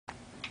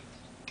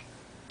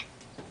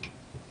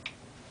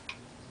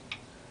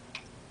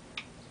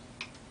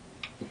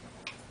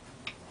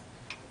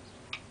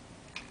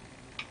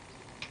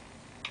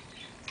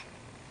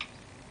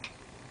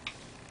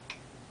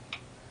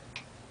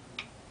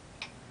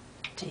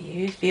Do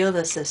you feel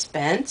the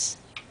suspense?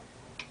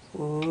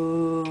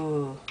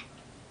 Ooh,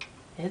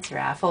 it's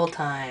raffle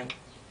time.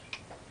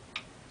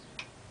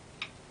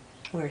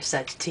 We're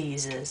such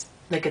teases.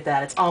 Look at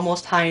that, it's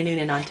almost high noon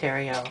in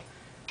Ontario.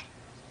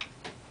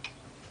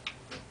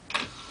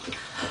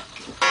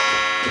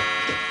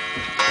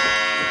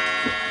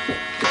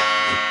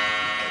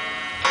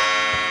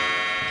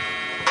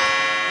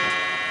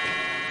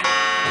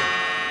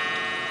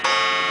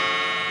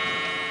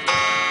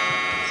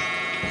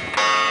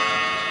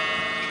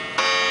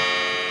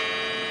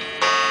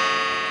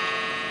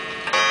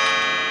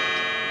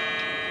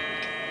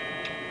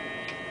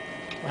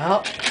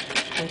 Well,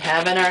 we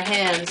have in our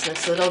hands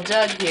this little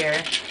jug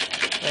here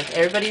with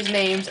everybody's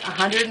names,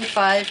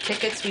 105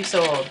 tickets we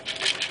sold.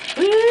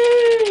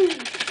 Woo!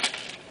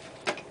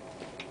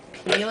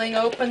 Peeling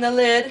open the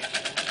lid,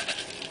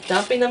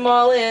 dumping them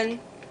all in,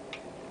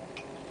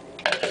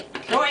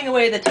 throwing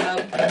away the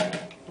tub.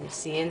 You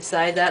see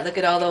inside that, look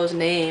at all those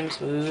names.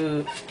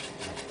 Ooh.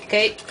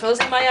 Okay,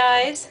 closing my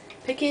eyes,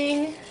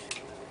 picking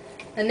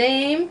a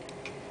name.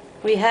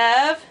 We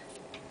have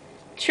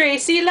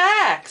Tracy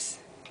Lax.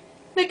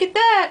 Look at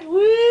that!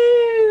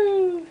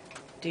 Woo!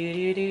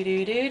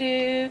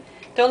 Do.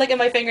 Don't look at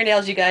my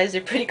fingernails, you guys.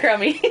 They're pretty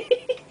crummy.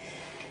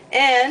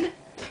 And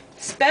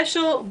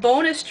special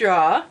bonus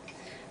draw.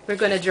 We're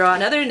going to draw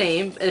another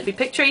name. If we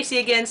pick Tracy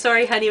again,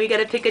 sorry honey, we got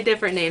to pick a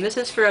different name. This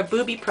is for a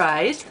booby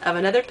prize of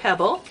another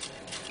pebble.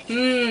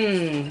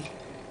 And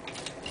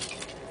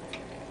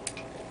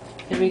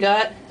we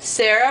got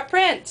Sarah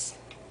Prince.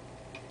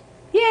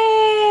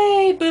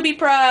 Yay! Booby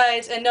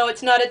prize! And no,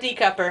 it's not a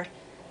D-cupper.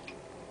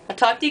 I'll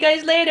talk to you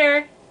guys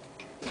later.